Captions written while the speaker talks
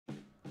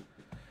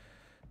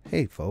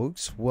Hey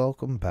folks,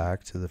 welcome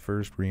back to the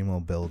first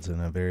Remoh builds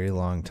in a very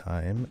long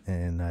time,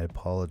 and I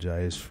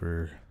apologize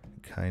for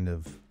kind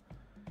of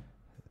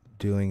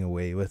doing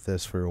away with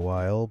this for a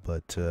while,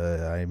 but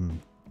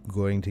I'm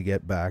going to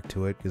get back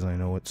to it because I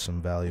know it's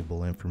some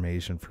valuable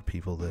information for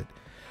people that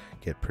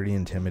get pretty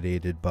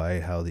intimidated by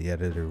how the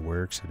editor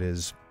works. It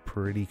is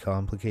pretty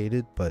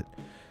complicated, but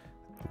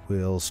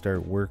we'll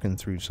start working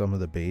through some of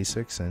the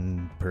basics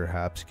and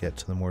perhaps get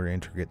to the more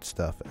intricate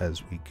stuff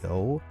as we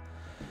go.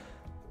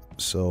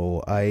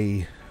 So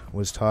I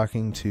was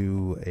talking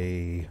to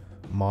a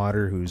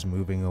modder who's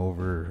moving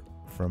over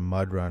from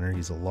Mudrunner.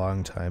 He's a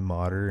long-time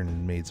modder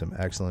and made some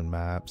excellent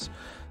maps,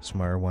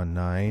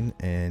 Smar19,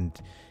 and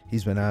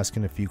he's been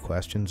asking a few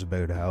questions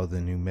about how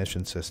the new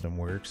mission system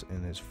works.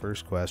 And his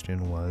first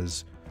question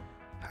was,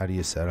 how do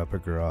you set up a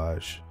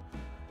garage?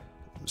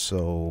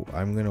 So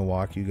I'm going to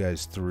walk you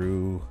guys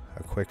through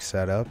a quick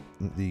setup.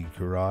 The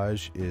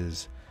garage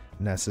is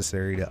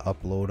necessary to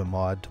upload a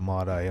mod to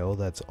mod.io.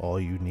 That's all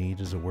you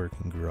need is a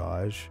working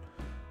garage,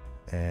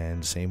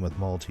 and same with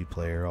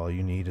multiplayer. All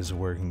you need is a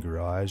working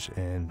garage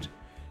and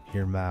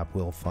your map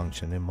will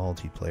function in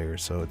multiplayer.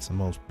 So it's the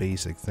most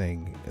basic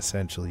thing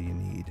essentially you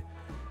need.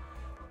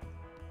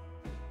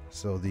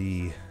 So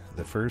the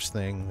first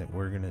thing that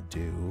we're gonna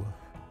do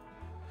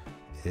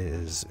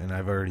is, and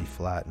I've already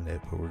flattened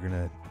it, but we're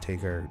gonna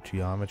take our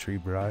geometry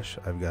brush.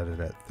 I've got it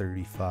at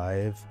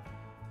 35.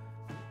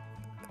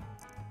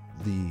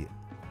 The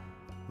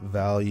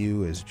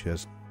value is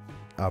just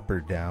up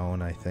or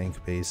down, I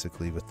think,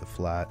 basically with the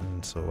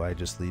flatten, so I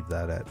just leave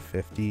that at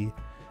 50.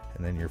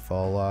 And then your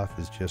fall off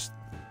is just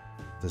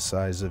the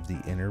size of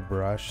the inner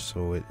brush,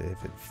 so if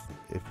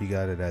you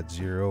got it at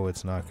 0,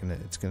 it's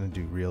gonna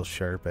do real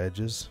sharp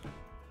edges,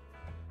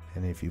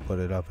 and if you put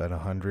it up at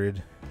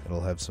 100, it'll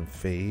have some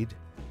fade.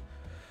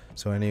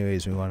 So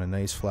anyways, we want a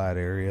nice flat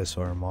area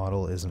so our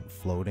model isn't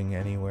floating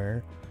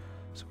anywhere.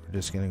 So we're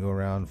just gonna go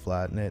around,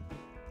 flatten it,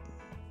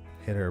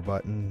 hit our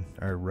button,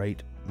 our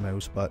right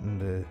mouse button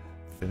to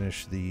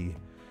finish the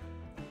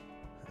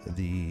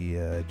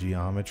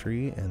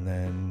geometry, and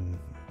then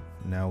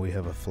now we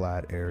have a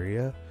flat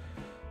area.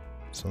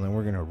 So then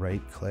we're gonna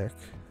right click,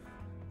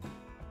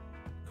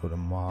 go to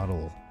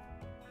model,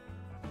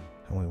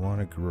 and we want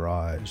a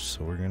garage.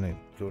 So we're gonna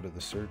go to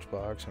the search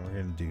box and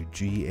we're gonna do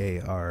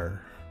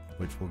GAR,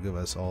 which will give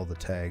us all the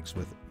tags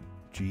with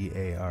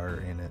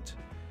GAR in it,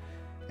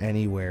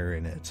 anywhere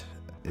in it.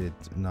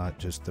 It's not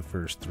just the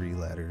first 3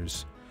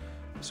 letters.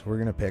 So we're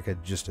gonna pick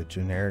just a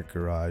generic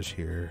garage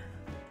here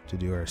to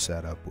do our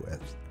setup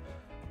with.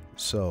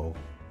 So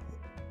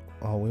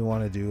all we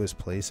want to do is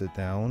place it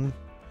down,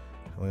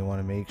 and we want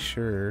to make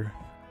sure,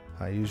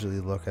 I usually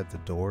look at the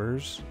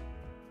doors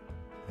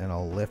and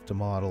I'll lift the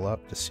model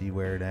up to see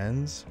where it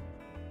ends,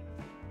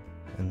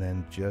 and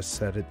then just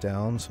set it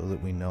down so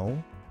that we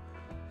know.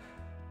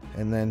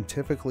 And then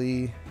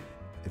typically,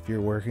 if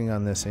you're working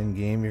on this in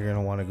game, you're going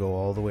to want to go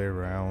all the way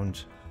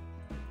around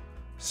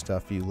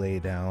stuff you lay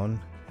down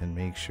and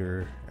make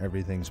sure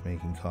everything's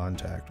making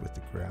contact with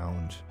the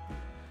ground.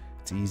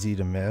 It's easy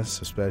to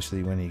miss,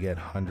 especially when you get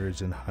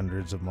hundreds and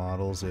hundreds of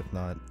models, if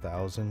not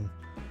 1,000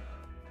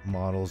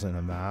 models in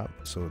a map.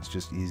 So it's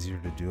just easier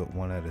to do it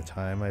one at a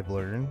time, I've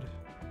learned.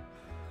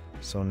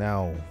 So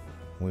now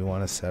we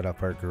want to set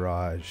up our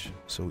garage.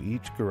 So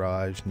each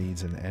garage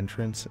needs an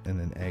entrance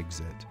and an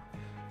exit,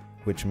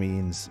 which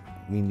means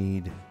we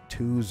need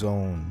 2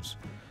 zones,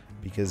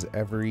 because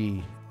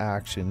every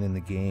action in the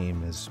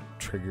game is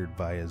triggered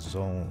by a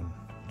zone.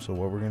 So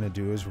what we're going to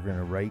do is we're going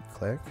to right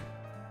click,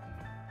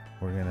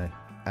 we're going to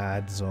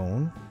add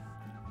zone.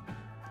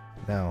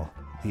 Now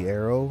the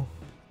arrow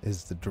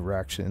is the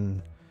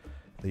direction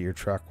that your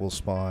truck will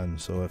spawn.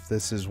 So if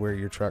this is where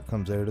your truck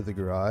comes out of the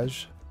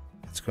garage,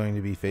 it's going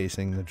to be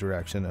facing the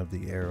direction of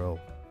the arrow.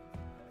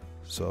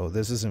 So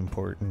this is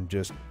important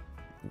just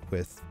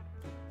with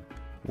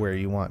where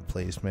you want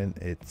placement.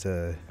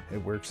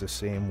 It works the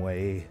same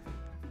way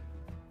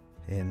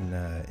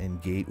in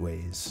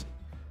gateways.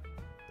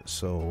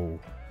 So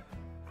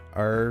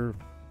our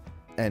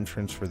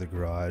entrance for the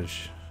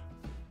garage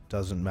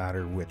doesn't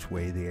matter which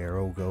way the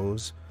arrow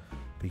goes,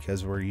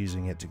 because we're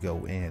using it to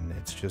go in.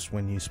 It's just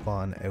when you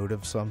spawn out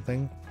of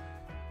something,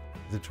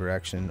 the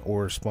direction,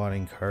 or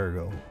spawning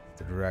cargo,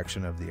 the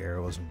direction of the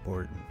arrow is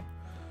important.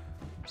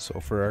 So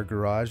for our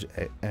garage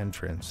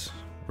entrance,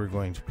 we're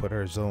going to put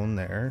our zone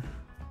there.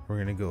 We're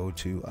going to go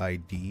to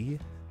ID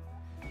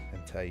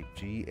and type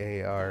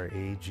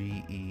GARAGE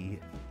 _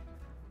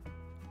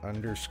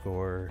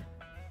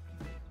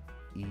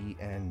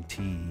 ENT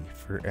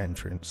for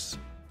entrance.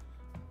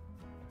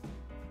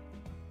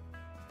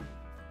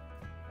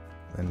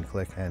 Then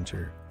click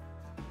enter.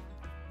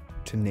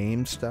 To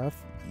name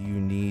stuff, you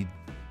need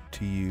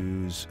to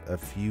use a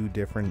few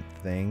different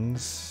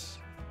things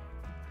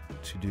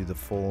to do the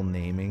full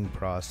naming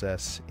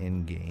process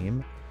in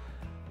game.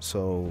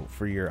 So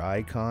for your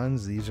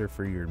icons, these are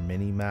for your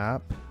mini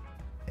map,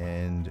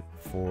 and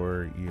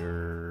for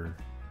your,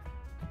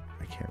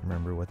 I can't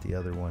remember what the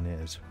other one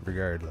is.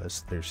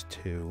 Regardless, there's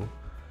 2.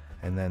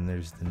 and then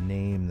there's the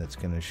name that's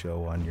going to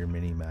show on your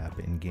mini map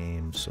in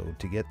game. So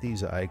to get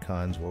these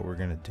icons, what we're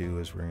going to do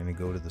is we're going to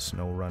go to the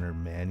Snowrunner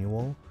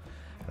manual,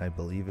 and I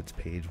believe it's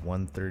page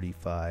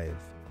 135.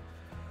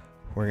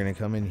 We're going to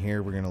come in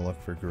here, we're going to look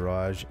for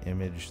garage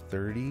image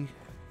 30,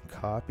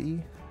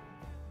 copy.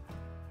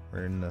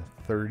 We're in the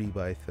 30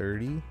 by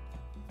 30,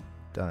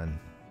 done.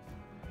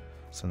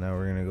 So now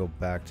we're going to go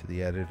back to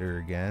the editor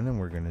again, and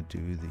we're going to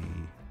do the,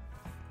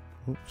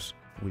 oops,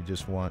 we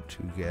just want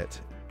to get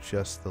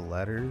just the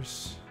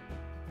letters.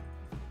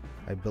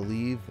 I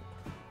believe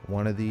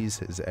one of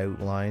these is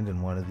outlined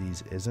and one of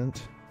these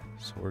isn't.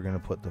 So we're going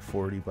to put the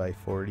 40 by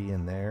 40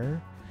 in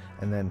there.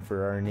 And then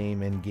for our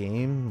name in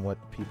game, what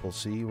people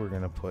see, we're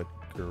going to put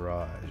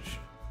garage.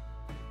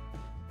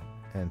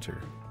 Enter.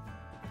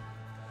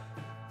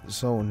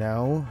 So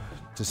now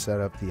to set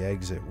up the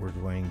exit, we're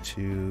going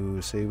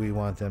to say we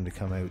want them to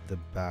come out the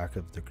back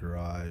of the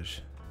garage.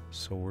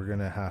 So we're going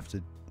to have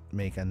to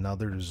make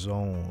another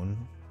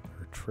zone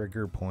or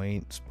trigger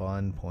point,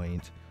 spawn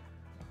point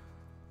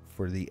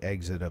for the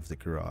exit of the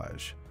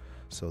garage.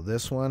 So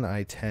this one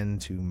I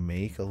tend to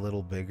make a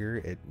little bigger.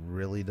 It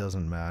really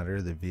doesn't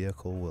matter. The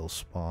vehicle will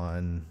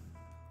spawn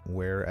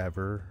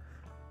wherever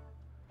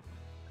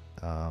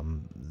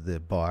the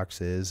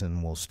box is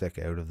and will stick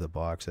out of the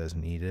box as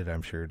needed.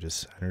 I'm sure it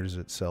just centers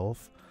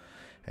itself.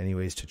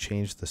 Anyways, to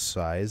change the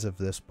size of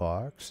this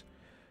box,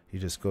 you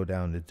just go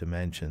down to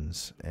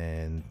dimensions,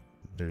 and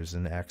there's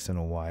an X and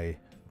a Y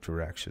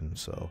direction.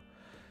 So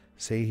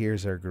say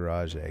here's our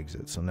garage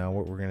exit. So now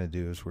what we're going to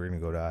do is we're going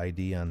to go to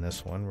ID on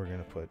this one. We're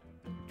going to put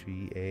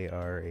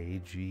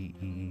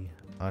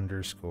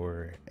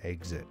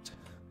GARAGE_exit.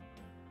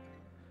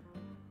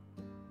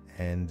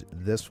 And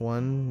this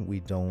one we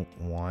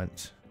don't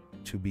want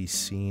to be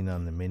seen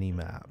on the mini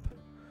map.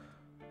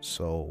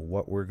 So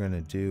what we're going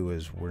to do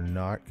is we're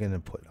not going to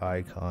put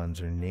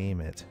icons or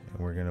name it, and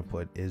we're going to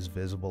put is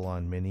visible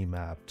on mini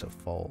map to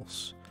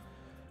false,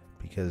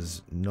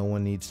 because no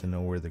one needs to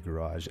know where the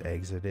garage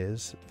exit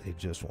is. They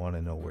just want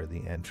to know where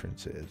the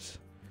entrance is.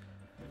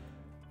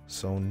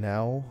 So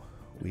now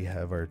we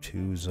have our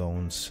two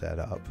zones set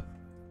up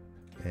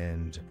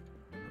and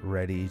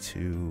ready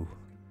to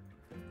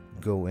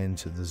go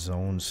into the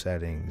zone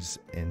settings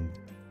and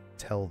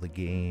tell the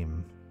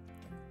game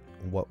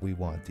what we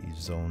want these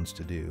zones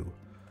to do.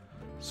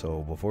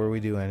 So before we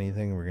do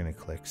anything, we're going to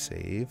click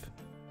save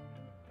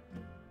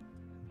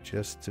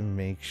just to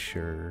make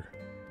sure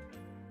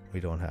we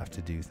don't have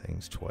to do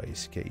things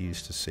twice. Get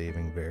used to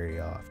saving very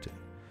often.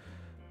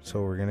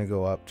 So we're going to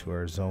go up to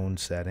our zone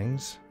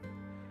settings.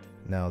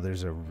 Now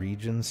there's a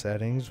region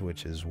settings,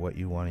 which is what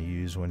you want to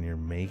use when you're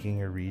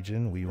making a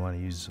region. We want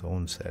to use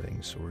zone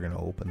settings. So we're going to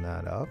open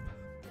that up,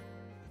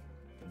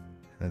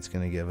 and it's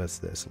going to give us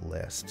this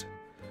list.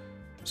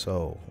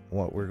 So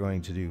what we're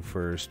going to do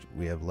first,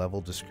 we have level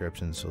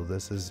description. So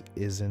this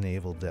is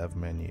enable dev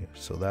menu.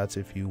 So that's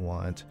if you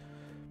want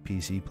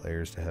PC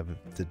players to have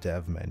the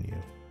dev menu.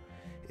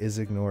 Is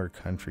ignore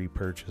country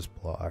purchase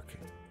block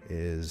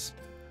is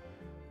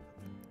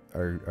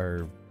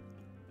our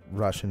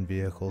Russian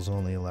vehicles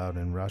only allowed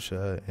in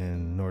Russia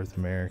and North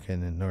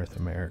American in North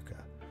America.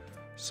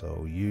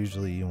 So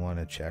usually you want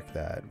to check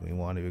that. We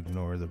want to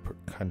ignore the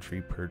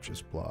country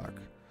purchase block.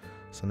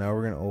 So now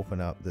we're going to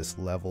open up this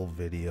level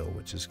video,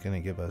 which is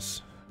going to give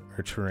us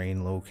our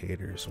terrain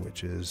locators,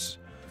 which is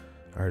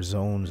our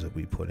zones that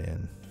we put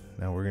in.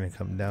 Now we're going to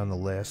come down the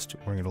list.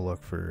 We're going to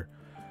look for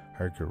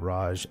our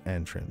garage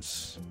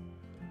entrance.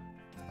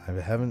 I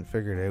haven't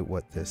figured out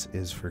what this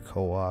is for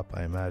co-op.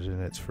 I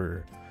imagine it's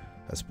for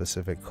a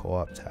specific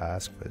co-op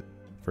task, but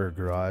for a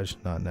garage,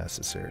 not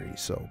necessary.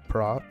 So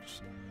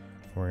props,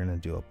 we're going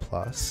to do a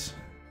plus,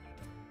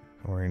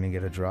 and we're going to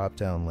get a drop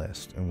down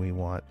list, and we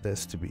want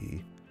this to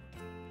be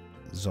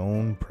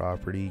zone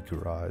property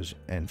garage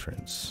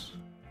entrance.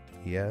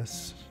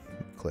 Yes,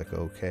 click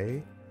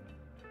OK.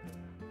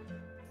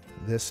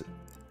 This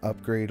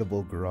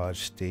upgradable garage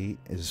state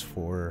is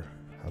for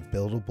a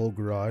buildable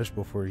garage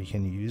before you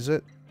can use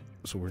it.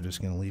 So we're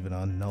just going to leave it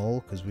on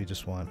null because we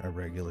just want a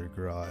regular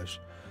garage.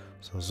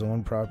 So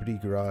zone property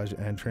garage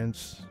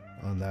entrance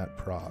on that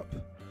prop.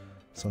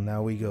 So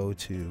now we go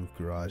to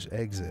garage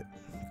exit.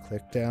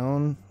 Click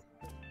down,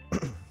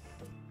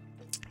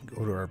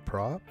 go to our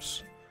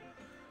props.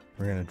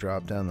 We're going to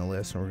drop down the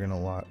list, and we're going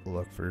to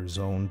look for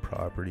zone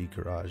property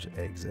garage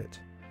exit.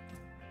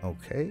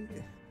 Okay.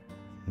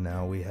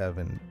 Now we have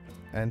an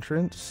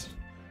entrance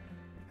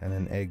and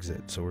an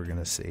exit. So we're going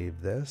to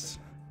save this.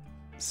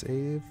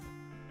 Save.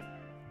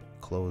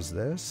 Close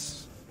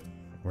this.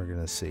 We're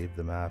going to save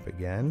the map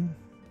again.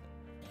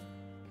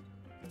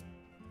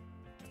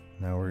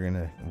 Now we're going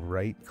to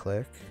right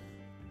click,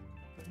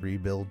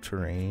 rebuild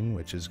terrain,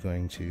 which is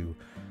going to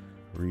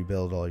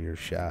rebuild all your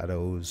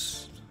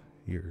shadows.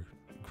 Your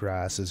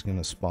grass is going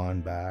to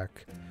spawn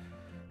back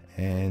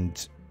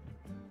and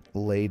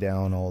lay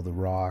down all the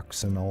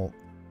rocks and all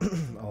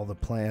the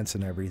plants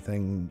and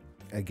everything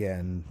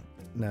again.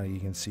 Now you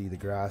can see the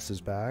grass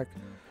is back.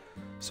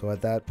 So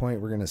at that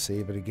point we're going to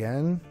save it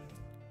again.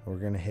 We're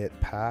going to hit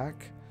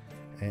pack,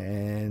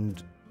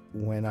 and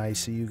when I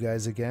see you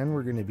guys again,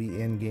 we're going to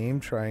be in game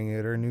trying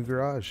out our new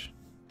garage.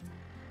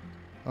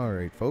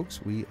 Alright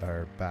folks, we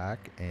are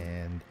back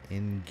and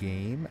in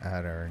game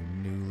at our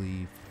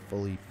newly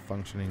fully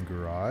functioning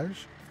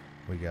garage.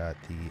 We got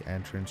the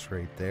entrance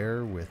right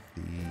there with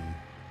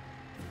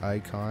the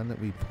icon that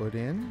we put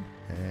in,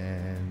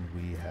 and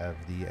we have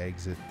the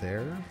exit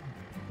there.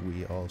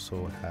 We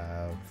also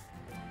have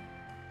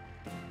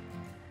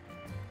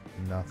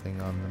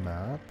nothing on the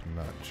map.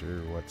 Not sure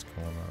what's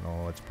going on.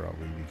 Oh, it's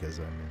probably because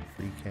I'm in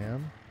free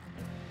cam.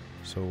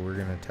 So we're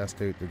gonna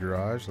test out the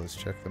garage. Let's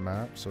check the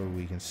map so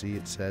we can see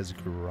it says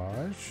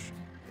garage.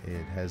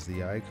 It has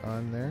the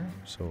icon there,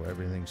 so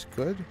everything's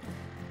good.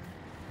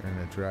 We're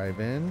gonna drive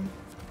in,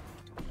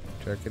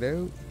 check it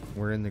out.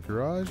 We're in the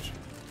garage.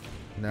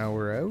 Now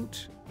we're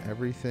out.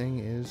 Everything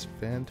is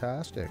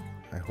fantastic.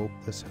 I hope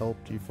this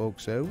helped you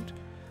folks out.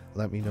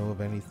 Let me know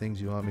of any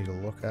things you want me to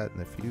look at in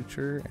the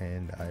future,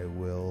 and I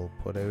will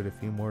put out a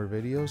few more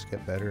videos,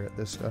 get better at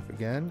this stuff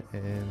again,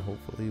 and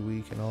hopefully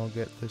we can all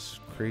get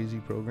this crazy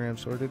program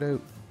sorted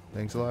out.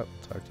 Thanks a lot.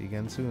 Talk to you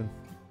again soon.